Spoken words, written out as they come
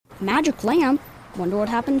Magic lamp? Wonder what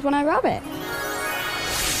happens when I rub it.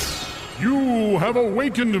 You have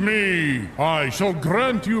awakened me. I shall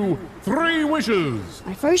grant you 3 wishes.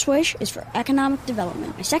 My first wish is for economic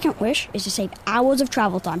development. My second wish is to save hours of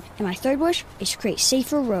travel time. And my third wish is to create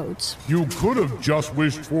safer roads. You could have just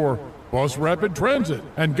wished for bus rapid transit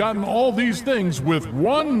and gotten all these things with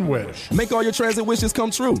 1 wish. Make all your transit wishes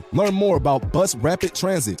come true. Learn more about bus rapid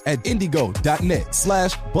transit at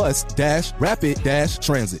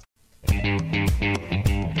indigo.net/bus-rapid-transit.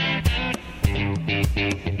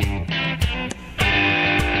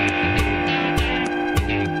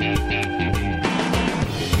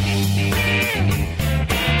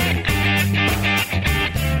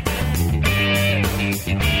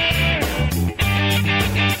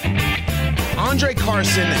 Andre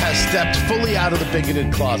Carson has stepped fully out of the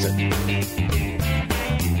bigoted closet.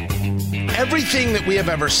 Everything that we have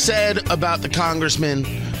ever said about the congressman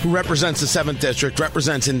who represents the 7th District,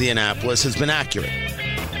 represents Indianapolis, has been accurate.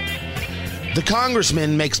 The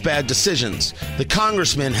congressman makes bad decisions. The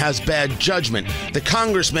congressman has bad judgment. The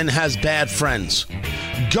congressman has bad friends.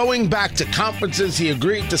 Going back to conferences he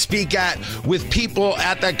agreed to speak at with people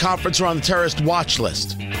at that conference who are on the terrorist watch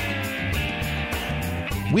list.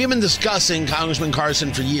 We have been discussing Congressman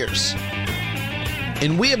Carson for years,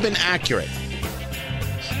 and we have been accurate.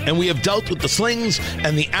 And we have dealt with the slings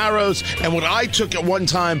and the arrows and what I took at one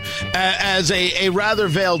time as a rather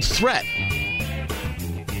veiled threat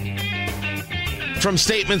from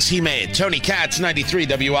statements he made. Tony Katz, 93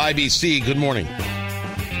 WIBC, good morning.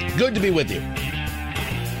 Good to be with you.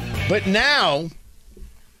 But now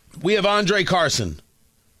we have Andre Carson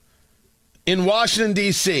in Washington,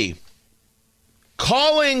 D.C.,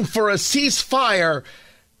 calling for a ceasefire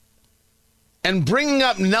and bringing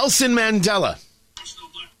up Nelson Mandela.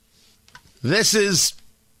 This is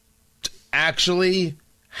actually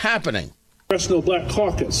happening. Congressional Black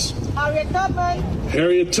Caucus.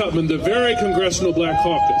 Harriet Tubman, the very Congressional Black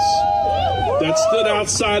Caucus that stood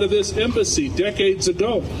outside of this embassy decades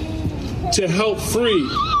ago to help free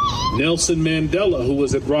Nelson Mandela, who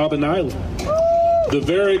was at Robben Island. The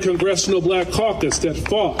very Congressional Black Caucus that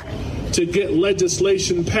fought to get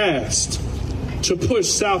legislation passed to push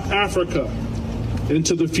South Africa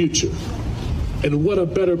into the future. And what a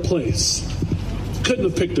better place. Couldn't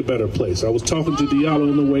have picked a better place. I was talking to Diallo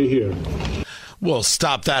on the way here. We'll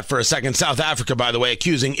stop that for a second. South Africa, by the way,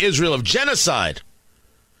 accusing Israel of genocide,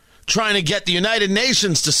 trying to get the United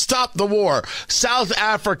Nations to stop the war. South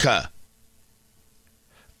Africa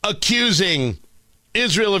accusing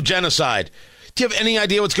Israel of genocide. Do you have any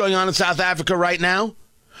idea what's going on in South Africa right now?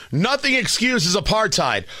 Nothing excuses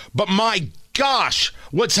apartheid, but my gosh,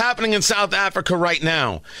 what's happening in South Africa right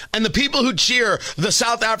now. And the people who cheer the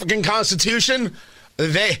South African Constitution,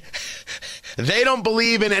 they don't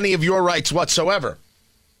believe in any of your rights whatsoever.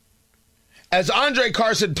 As Andre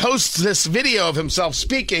Carson posts this video of himself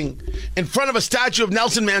speaking in front of a statue of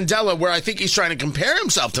Nelson Mandela, where I think he's trying to compare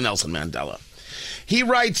himself to Nelson Mandela, he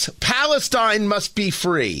writes, Palestine must be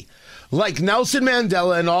free. Like Nelson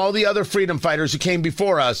Mandela and all the other freedom fighters who came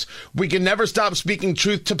before us, we can never stop speaking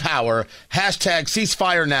truth to power. Hashtag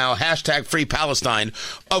ceasefire now. Hashtag free Palestine.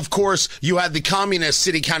 Of course, you had the communist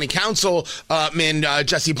city county council man,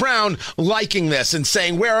 Jesse Brown, liking this and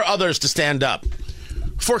saying, where are others to stand up?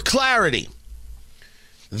 For clarity,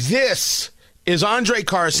 this is Andre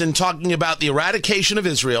Carson talking about the eradication of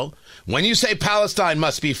Israel. When you say Palestine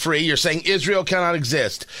must be free, you're saying Israel cannot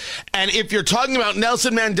exist. And if you're talking about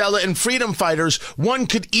Nelson Mandela and freedom fighters, one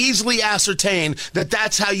could easily ascertain that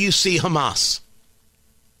that's how you see Hamas.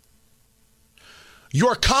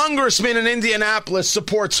 Your congressman in Indianapolis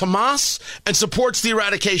supports Hamas and supports the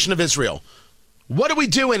eradication of Israel. What do we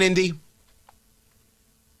do in Indy?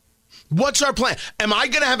 What's our plan? Am I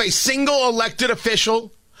going to have a single elected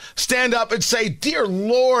official stand up and say, dear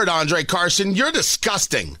Lord, Andre Carson, you're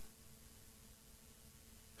disgusting?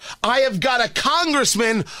 I have got a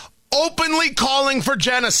congressman openly calling for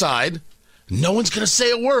genocide. No one's going to say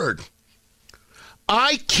a word.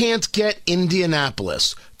 I can't get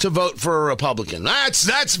Indianapolis to vote for a Republican.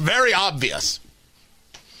 That's very obvious.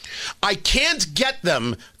 I can't get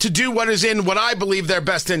them to do what is in what I believe their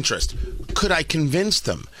best interest. Could I convince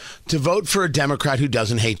them to vote for a Democrat who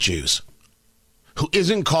doesn't hate Jews, who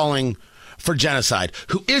isn't calling for genocide,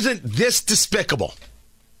 who isn't this despicable?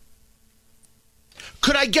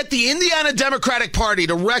 Could I get the Indiana Democratic Party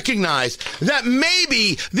to recognize that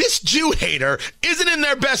maybe this Jew hater isn't in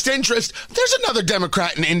their best interest? There's another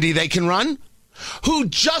Democrat in Indy they can run who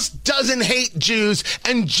just doesn't hate Jews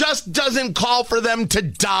and just doesn't call for them to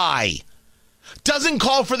die, doesn't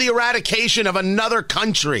call for the eradication of another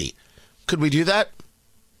country. Could we do that?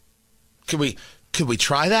 Could we Could we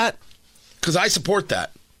try that? Because I support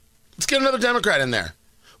that. Let's get another Democrat in there.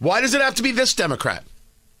 Why does it have to be this Democrat?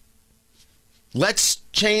 Let's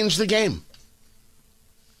change the game.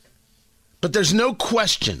 But there's no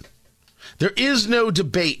question. There is no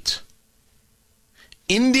debate.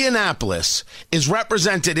 Indianapolis is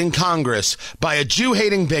represented in Congress by a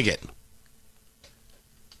Jew-hating bigot.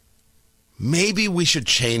 Maybe we should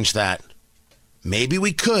change that. Maybe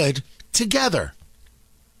we could together.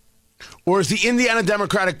 Or is the Indiana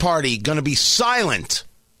Democratic Party going to be silent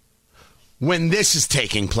when this is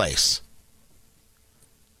taking place?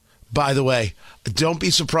 By the way, don't be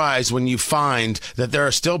surprised when you find that there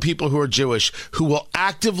are still people who are Jewish who will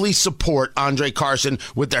actively support Andre Carson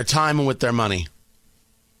with their time and with their money.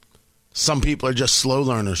 Some people are just slow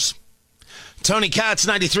learners. Tony Katz,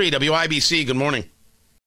 93 WIBC. Good morning.